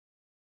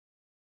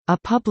A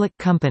public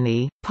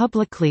company,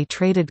 publicly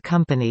traded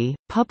company,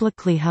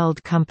 publicly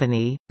held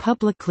company,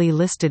 publicly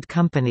listed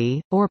company,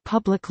 or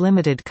public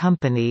limited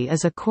company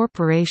is a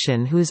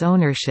corporation whose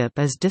ownership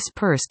is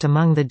dispersed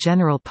among the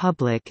general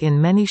public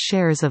in many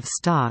shares of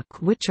stock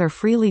which are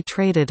freely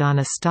traded on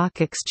a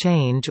stock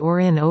exchange or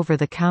in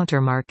over-the-counter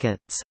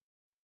markets.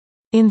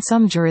 In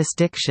some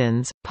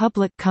jurisdictions,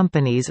 public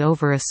companies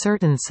over a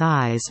certain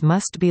size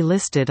must be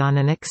listed on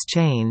an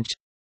exchange.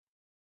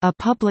 A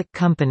public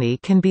company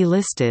can be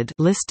listed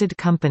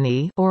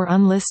company or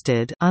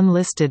unlisted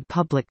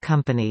public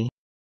company.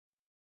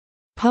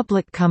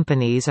 Public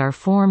companies are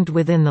formed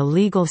within the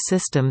legal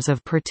systems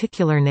of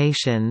particular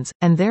nations,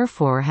 and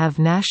therefore have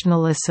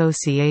national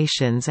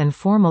associations and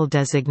formal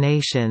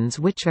designations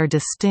which are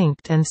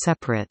distinct and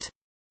separate.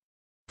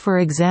 For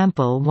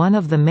example, one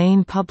of the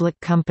main public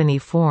company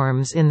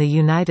forms in the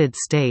United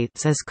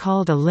States is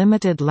called a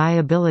limited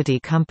liability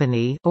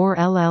company or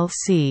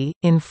LLC,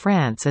 in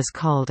France is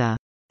called a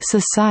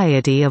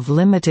Society of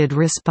Limited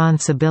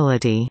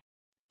Responsibility,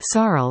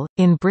 SARL,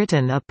 in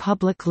Britain a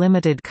public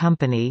limited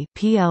company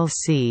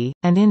PLC,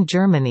 and in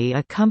Germany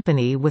a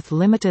company with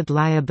limited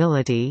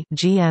liability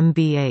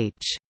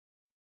GmbH.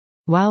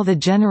 While the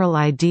general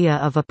idea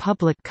of a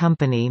public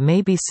company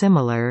may be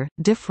similar,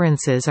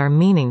 differences are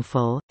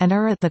meaningful, and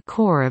are at the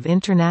core of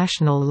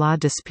international law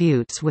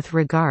disputes with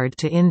regard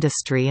to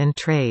industry and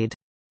trade.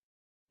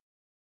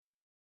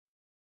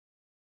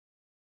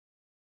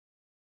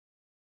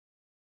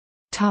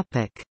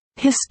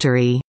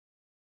 History.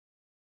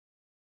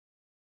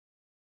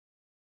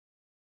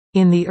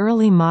 In the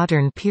early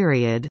modern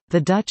period, the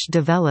Dutch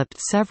developed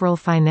several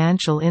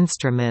financial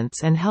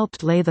instruments and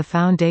helped lay the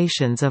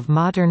foundations of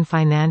modern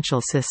financial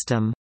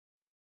system.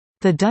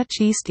 The Dutch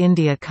East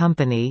India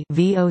Company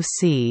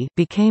 (VOC)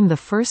 became the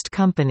first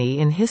company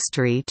in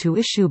history to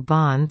issue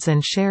bonds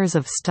and shares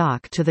of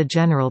stock to the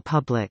general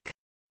public.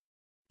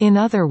 In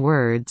other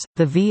words,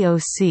 the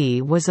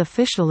VOC was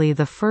officially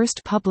the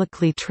first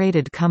publicly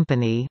traded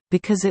company,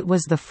 because it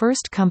was the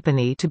first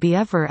company to be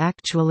ever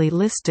actually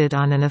listed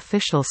on an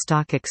official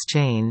stock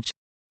exchange.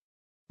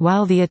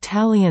 While the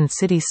Italian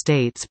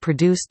city-states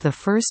produced the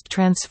first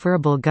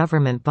transferable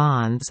government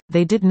bonds,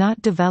 they did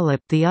not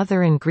develop the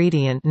other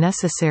ingredient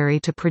necessary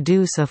to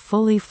produce a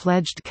fully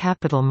fledged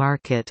capital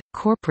market: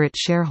 corporate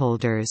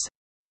shareholders.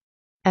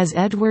 As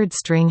Edward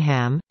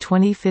Stringham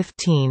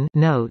 2015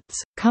 notes,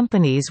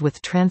 companies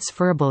with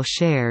transferable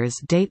shares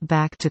date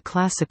back to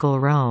classical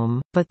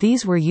Rome, but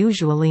these were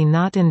usually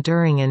not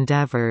enduring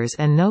endeavors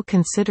and no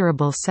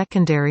considerable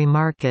secondary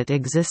market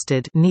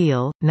existed.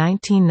 Neal,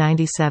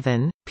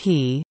 1997,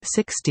 p.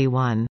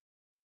 61.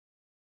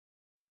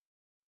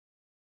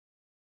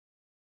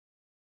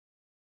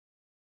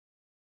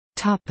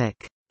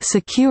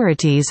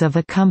 Securities of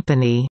a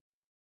company.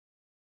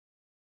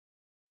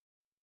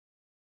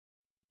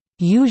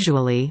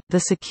 Usually,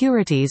 the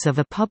securities of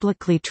a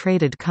publicly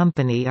traded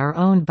company are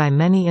owned by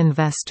many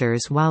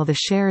investors while the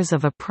shares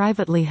of a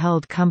privately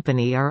held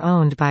company are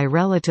owned by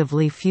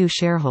relatively few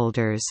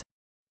shareholders.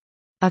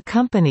 A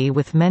company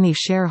with many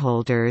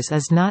shareholders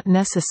is not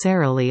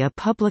necessarily a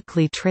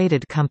publicly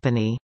traded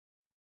company.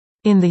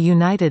 In the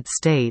United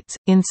States,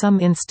 in some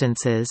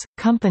instances,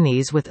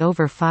 companies with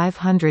over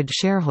 500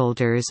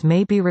 shareholders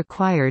may be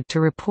required to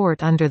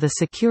report under the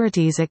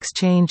Securities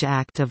Exchange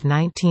Act of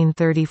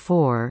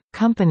 1934.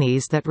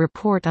 Companies that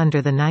report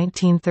under the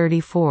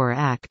 1934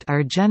 Act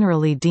are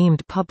generally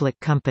deemed public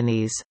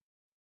companies.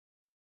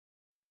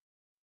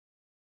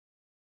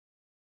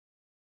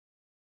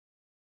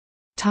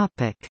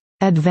 Topic: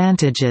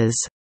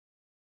 Advantages.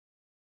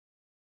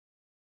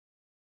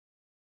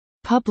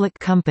 Public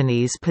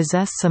companies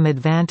possess some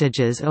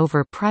advantages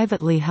over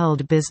privately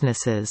held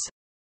businesses.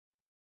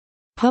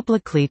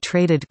 Publicly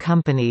traded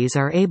companies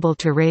are able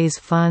to raise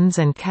funds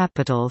and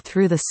capital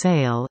through the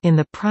sale in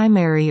the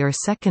primary or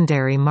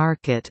secondary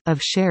market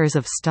of shares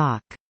of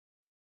stock.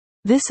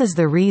 This is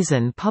the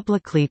reason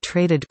publicly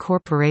traded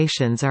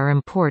corporations are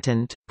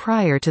important.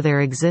 Prior to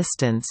their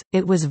existence,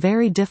 it was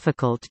very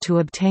difficult to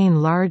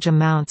obtain large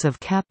amounts of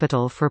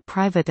capital for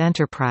private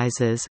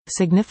enterprises.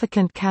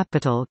 Significant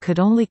capital could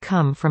only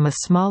come from a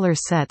smaller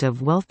set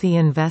of wealthy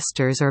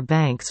investors or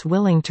banks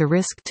willing to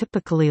risk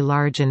typically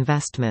large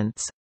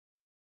investments.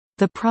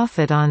 The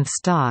profit on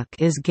stock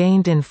is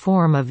gained in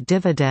form of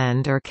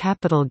dividend or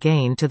capital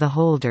gain to the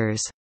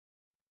holders.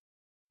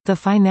 The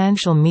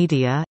financial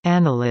media,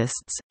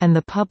 analysts, and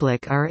the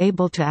public are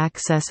able to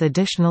access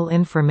additional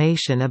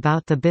information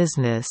about the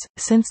business,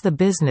 since the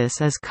business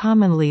is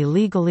commonly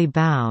legally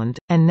bound,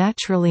 and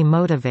naturally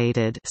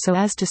motivated so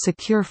as to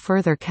secure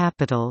further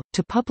capital,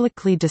 to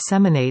publicly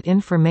disseminate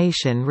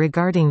information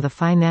regarding the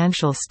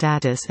financial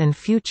status and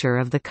future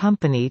of the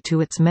company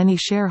to its many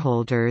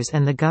shareholders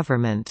and the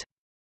government.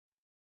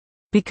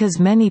 Because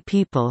many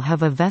people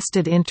have a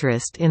vested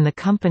interest in the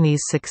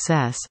company's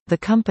success, the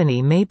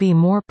company may be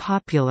more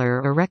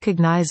popular or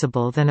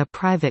recognizable than a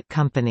private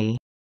company.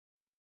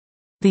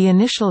 The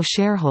initial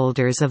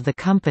shareholders of the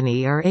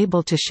company are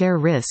able to share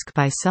risk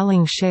by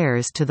selling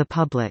shares to the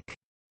public.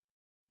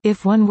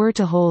 If one were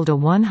to hold a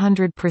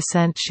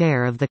 100%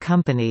 share of the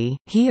company,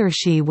 he or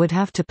she would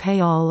have to pay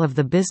all of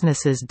the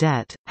business's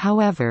debt.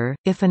 However,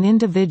 if an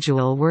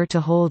individual were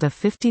to hold a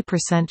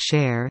 50%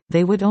 share,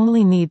 they would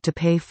only need to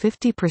pay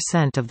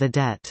 50% of the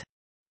debt.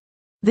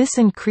 This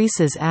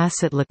increases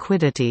asset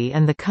liquidity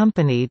and the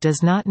company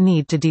does not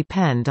need to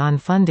depend on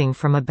funding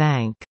from a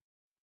bank.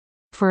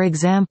 For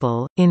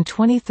example, in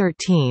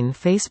 2013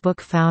 Facebook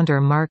founder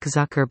Mark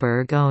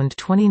Zuckerberg owned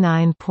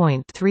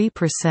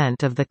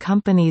 29.3% of the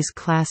company's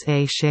Class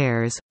A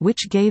shares,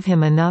 which gave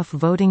him enough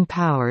voting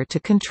power to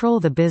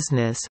control the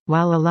business,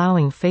 while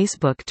allowing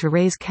Facebook to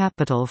raise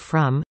capital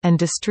from, and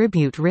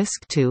distribute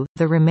risk to,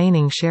 the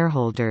remaining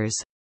shareholders.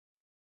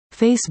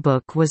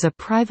 Facebook was a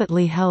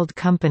privately held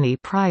company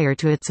prior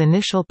to its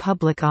initial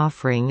public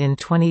offering in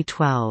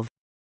 2012.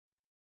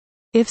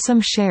 If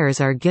some shares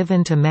are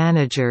given to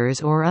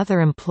managers or other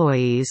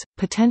employees,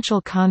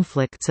 potential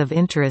conflicts of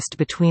interest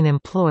between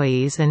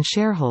employees and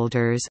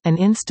shareholders, an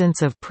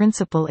instance of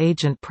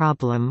principal-agent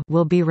problem,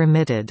 will be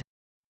remitted.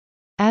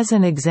 As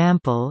an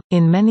example,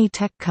 in many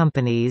tech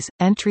companies,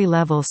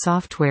 entry-level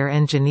software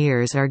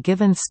engineers are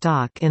given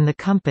stock in the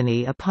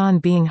company upon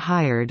being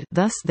hired,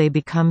 thus they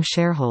become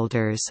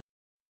shareholders.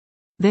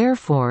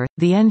 Therefore,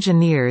 the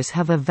engineers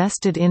have a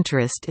vested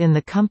interest in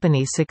the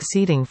company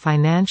succeeding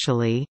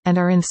financially, and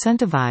are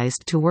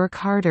incentivized to work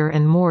harder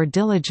and more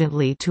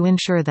diligently to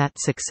ensure that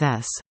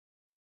success.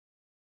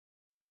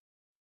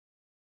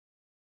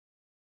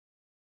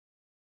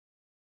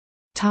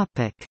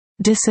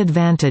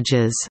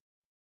 Disadvantages.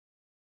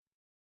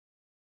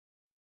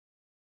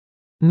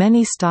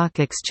 Many stock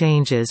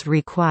exchanges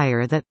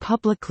require that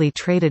publicly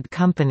traded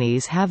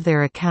companies have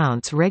their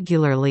accounts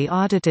regularly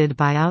audited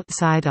by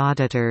outside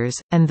auditors,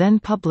 and then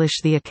publish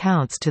the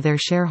accounts to their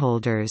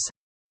shareholders.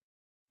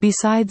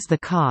 Besides the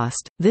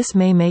cost, this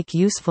may make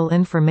useful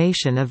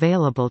information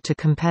available to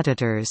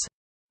competitors.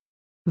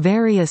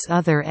 Various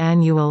other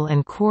annual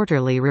and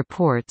quarterly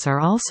reports are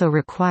also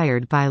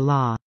required by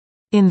law.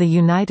 In the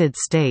United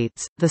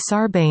States, the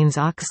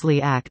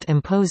Sarbanes-Oxley Act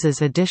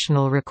imposes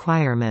additional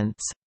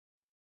requirements.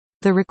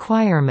 The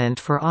requirement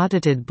for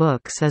audited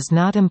books is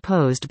not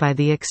imposed by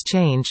the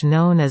exchange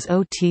known as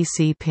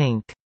OTC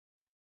Pink.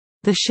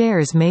 The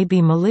shares may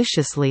be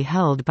maliciously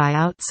held by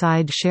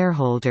outside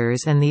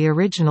shareholders and the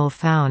original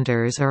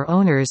founders or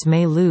owners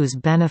may lose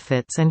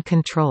benefits and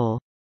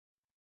control.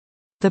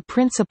 The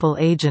principal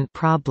agent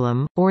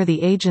problem, or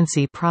the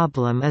agency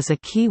problem, is a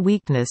key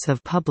weakness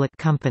of public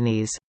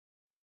companies.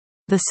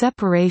 The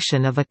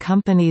separation of a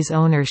company's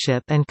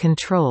ownership and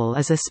control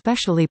is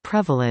especially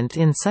prevalent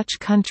in such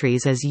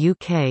countries as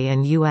UK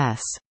and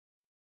US.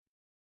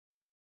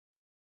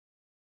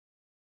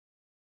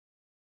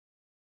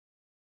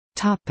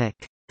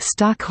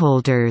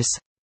 Stockholders.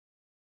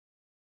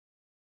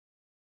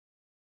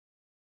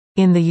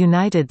 In the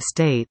United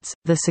States,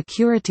 the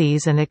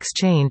Securities and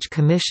Exchange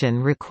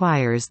Commission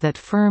requires that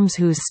firms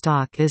whose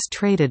stock is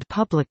traded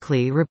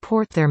publicly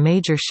report their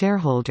major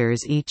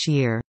shareholders each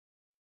year.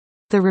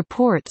 The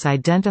reports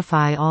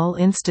identify all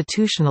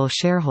institutional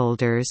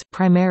shareholders,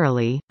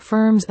 primarily,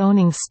 firms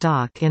owning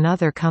stock in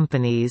other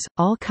companies,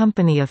 all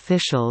company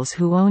officials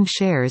who own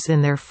shares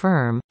in their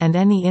firm, and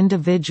any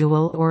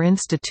individual or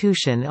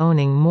institution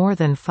owning more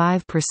than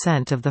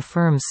 5% of the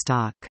firm's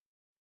stock.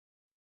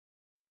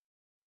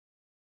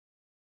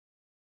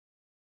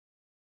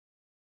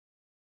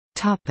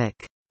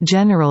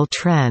 General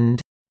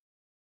trend.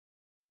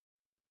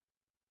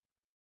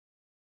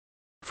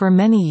 For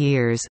many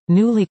years,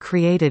 newly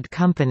created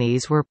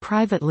companies were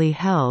privately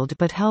held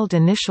but held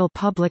initial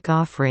public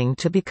offering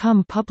to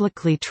become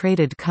publicly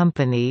traded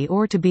company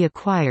or to be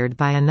acquired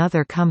by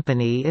another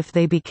company if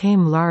they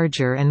became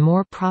larger and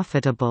more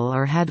profitable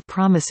or had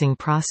promising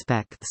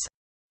prospects.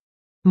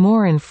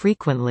 More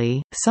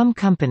infrequently, some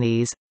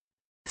companies,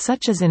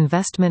 such as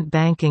investment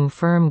banking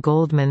firm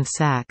Goldman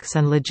Sachs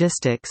and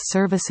logistics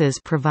services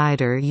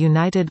provider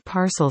United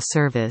Parcel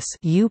Service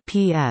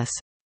 (UPS),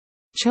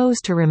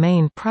 chose to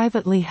remain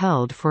privately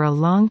held for a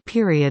long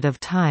period of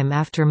time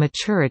after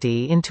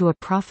maturity into a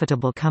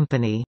profitable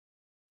company.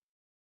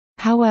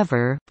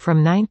 However,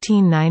 from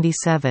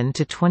 1997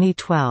 to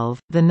 2012,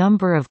 the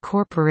number of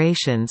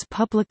corporations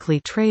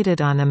publicly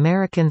traded on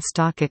American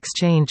stock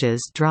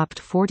exchanges dropped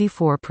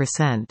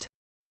 44%.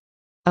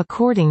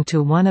 According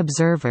to one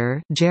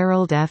observer,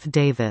 Gerald F.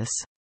 Davis,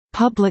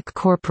 "Public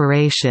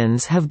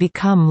corporations have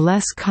become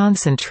less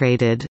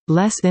concentrated,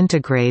 less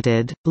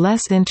integrated,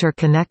 less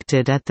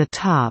interconnected at the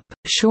top,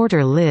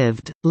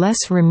 shorter-lived, less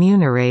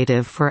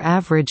remunerative for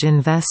average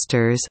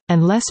investors,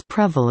 and less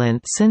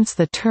prevalent since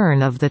the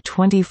turn of the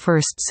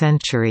 21st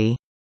century."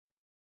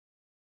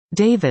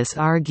 Davis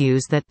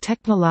argues that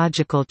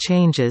technological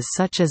changes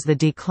such as the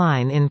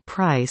decline in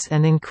price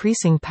and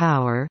increasing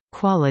power,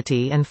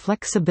 quality and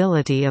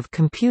flexibility of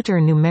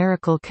computer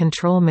numerical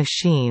control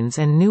machines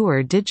and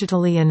newer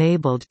digitally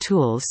enabled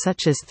tools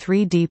such as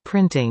 3D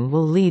printing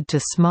will lead to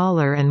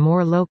smaller and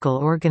more local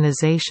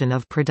organization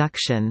of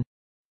production.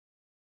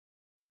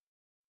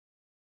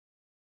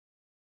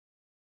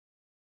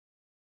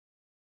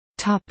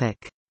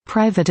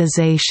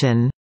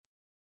 Privatization.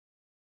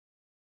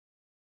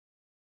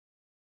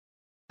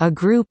 A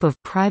group of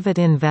private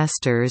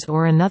investors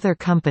or another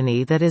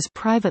company that is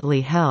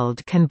privately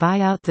held can buy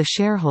out the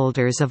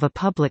shareholders of a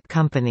public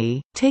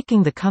company,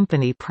 taking the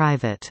company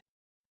private.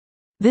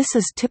 This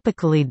is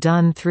typically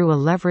done through a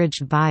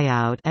leveraged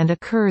buyout and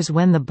occurs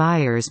when the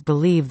buyers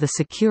believe the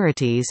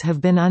securities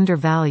have been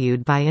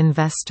undervalued by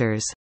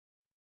investors.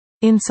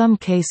 In some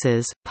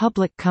cases,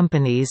 public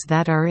companies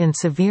that are in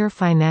severe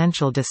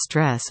financial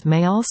distress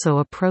may also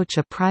approach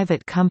a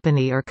private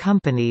company or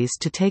companies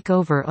to take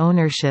over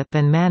ownership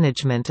and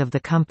management of the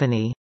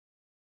company.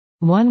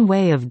 One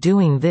way of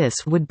doing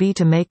this would be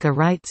to make a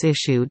rights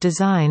issue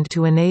designed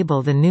to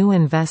enable the new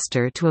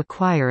investor to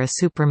acquire a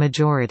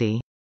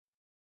supermajority.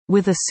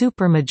 With a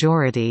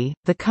supermajority,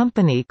 the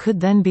company could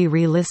then be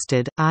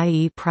relisted,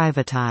 i.e.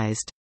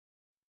 privatized.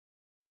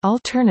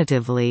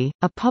 Alternatively,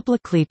 a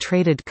publicly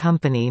traded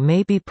company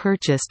may be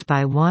purchased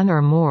by one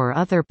or more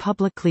other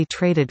publicly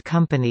traded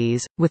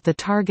companies, with the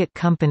target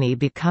company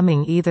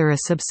becoming either a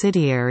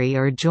subsidiary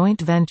or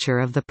joint venture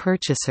of the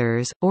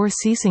purchasers, or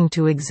ceasing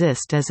to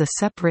exist as a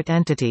separate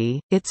entity,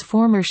 its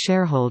former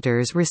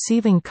shareholders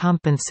receiving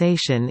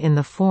compensation in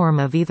the form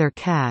of either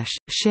cash,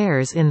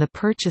 shares in the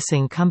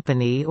purchasing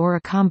company or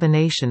a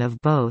combination of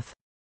both.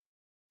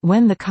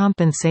 When the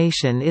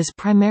compensation is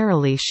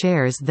primarily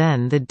shares,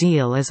 then the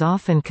deal is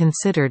often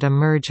considered a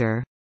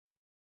merger.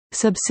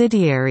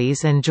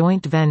 Subsidiaries and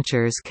joint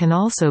ventures can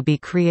also be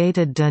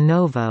created de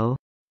novo.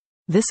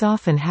 This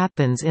often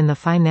happens in the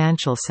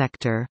financial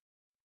sector.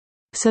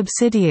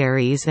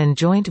 Subsidiaries and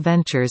joint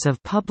ventures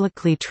of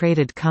publicly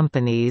traded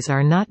companies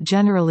are not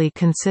generally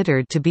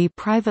considered to be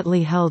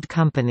privately held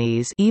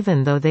companies,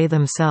 even though they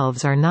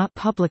themselves are not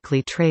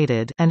publicly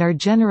traded, and are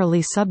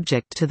generally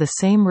subject to the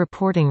same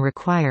reporting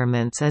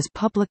requirements as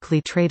publicly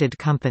traded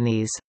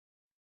companies.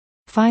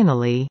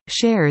 Finally,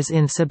 shares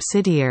in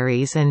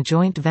subsidiaries and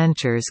joint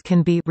ventures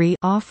can be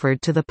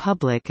re-offered to the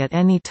public at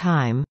any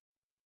time.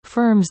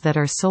 Firms that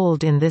are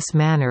sold in this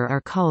manner are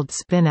called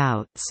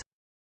spin-outs.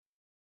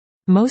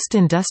 Most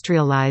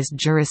industrialized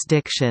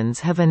jurisdictions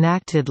have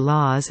enacted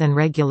laws and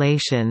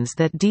regulations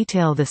that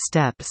detail the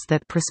steps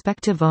that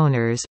prospective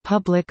owners,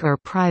 public or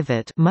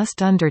private,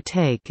 must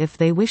undertake if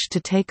they wish to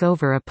take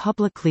over a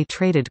publicly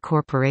traded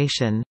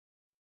corporation.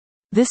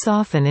 This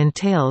often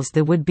entails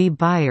the would-be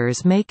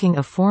buyers making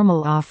a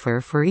formal offer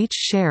for each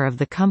share of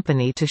the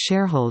company to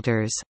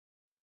shareholders.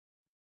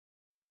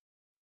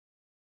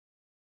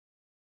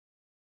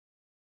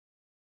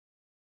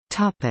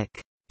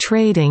 Topic: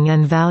 Trading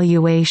and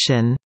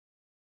valuation.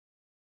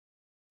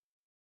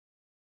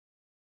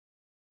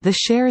 The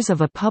shares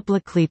of a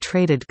publicly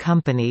traded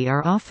company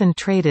are often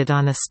traded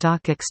on a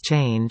stock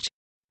exchange.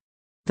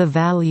 The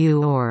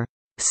value or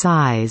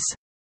size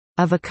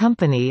of a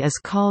company is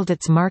called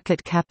its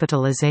market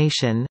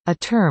capitalization, a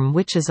term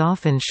which is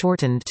often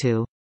shortened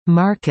to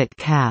market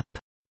cap.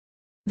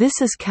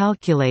 This is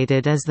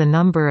calculated as the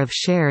number of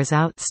shares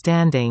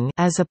outstanding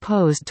as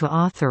opposed to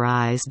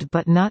authorized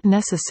but not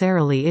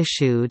necessarily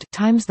issued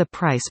times the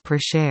price per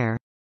share.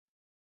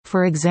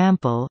 For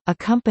example, a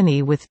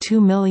company with 2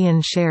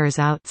 million shares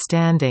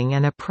outstanding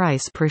and a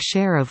price per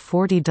share of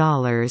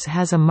 $40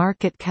 has a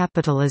market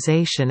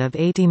capitalization of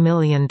 $80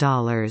 million.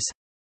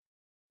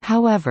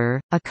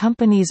 However, a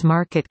company's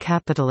market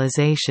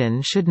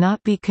capitalization should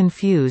not be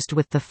confused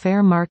with the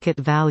fair market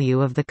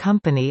value of the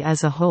company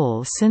as a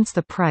whole, since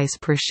the price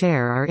per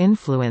share are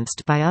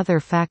influenced by other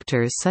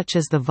factors such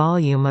as the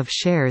volume of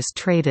shares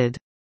traded.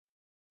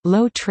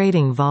 Low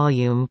trading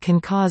volume can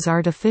cause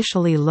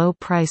artificially low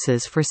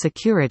prices for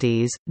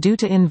securities, due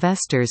to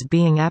investors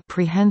being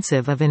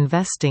apprehensive of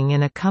investing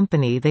in a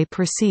company they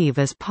perceive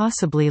as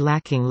possibly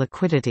lacking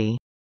liquidity.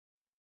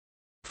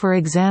 For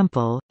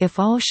example, if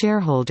all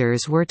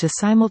shareholders were to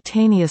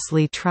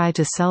simultaneously try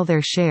to sell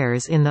their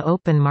shares in the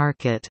open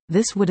market,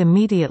 this would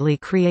immediately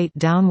create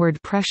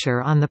downward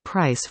pressure on the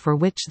price for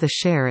which the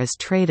share is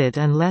traded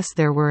unless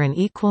there were an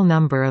equal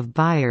number of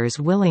buyers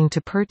willing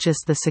to purchase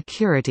the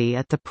security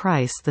at the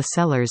price the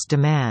sellers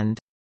demand.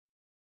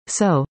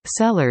 So,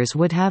 sellers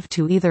would have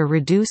to either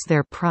reduce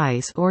their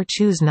price or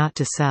choose not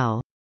to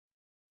sell.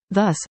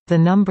 Thus, the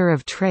number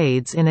of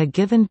trades in a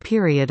given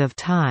period of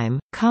time,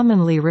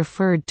 commonly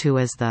referred to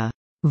as the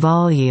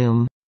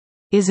volume,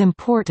 is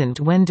important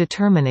when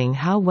determining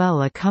how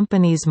well a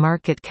company's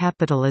market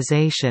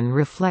capitalization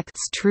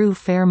reflects true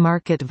fair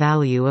market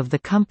value of the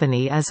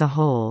company as a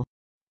whole.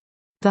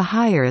 The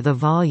higher the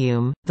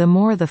volume, the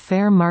more the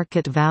fair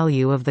market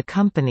value of the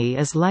company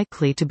is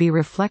likely to be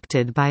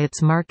reflected by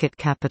its market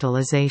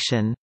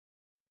capitalization.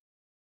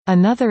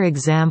 Another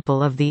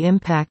example of the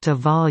impact of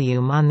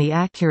volume on the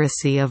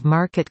accuracy of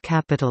market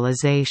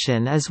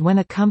capitalization is when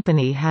a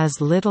company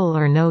has little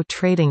or no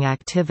trading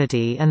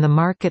activity and the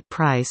market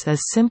price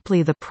is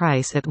simply the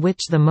price at which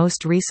the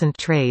most recent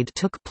trade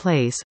took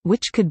place,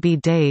 which could be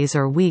days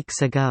or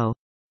weeks ago.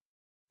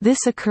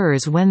 This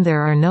occurs when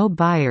there are no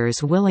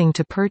buyers willing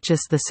to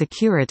purchase the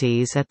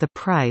securities at the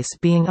price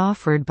being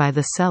offered by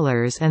the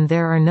sellers, and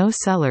there are no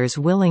sellers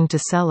willing to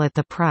sell at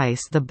the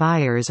price the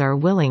buyers are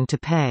willing to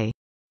pay.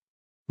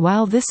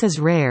 While this is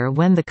rare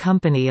when the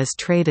company is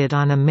traded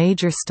on a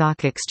major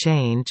stock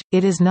exchange,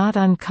 it is not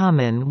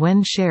uncommon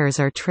when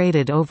shares are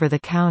traded over the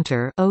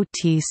counter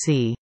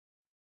 (OTC).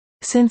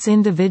 Since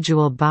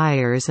individual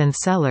buyers and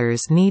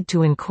sellers need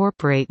to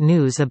incorporate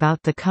news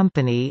about the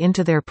company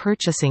into their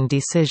purchasing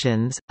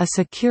decisions, a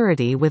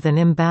security with an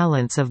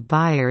imbalance of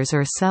buyers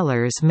or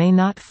sellers may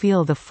not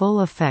feel the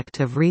full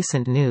effect of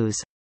recent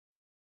news.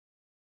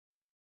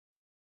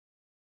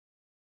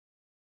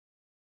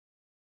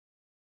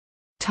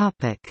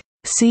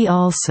 See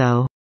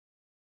also: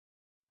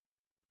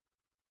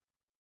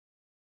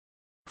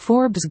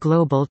 Forbes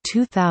Global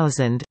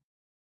 2000,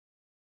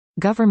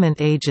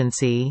 Government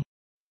agency,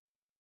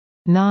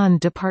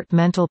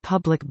 Non-departmental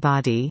public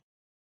body,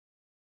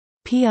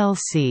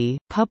 PLC,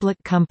 public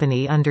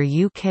company under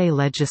UK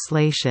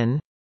legislation,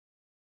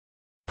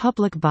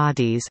 Public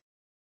bodies,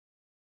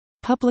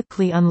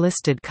 Publicly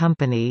unlisted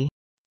company,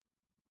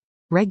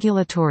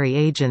 Regulatory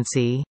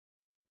agency,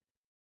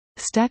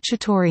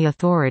 Statutory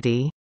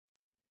authority,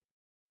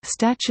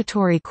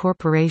 Statutory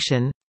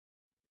corporation,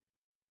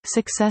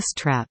 Success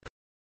trap.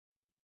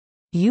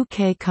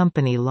 UK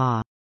company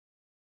law.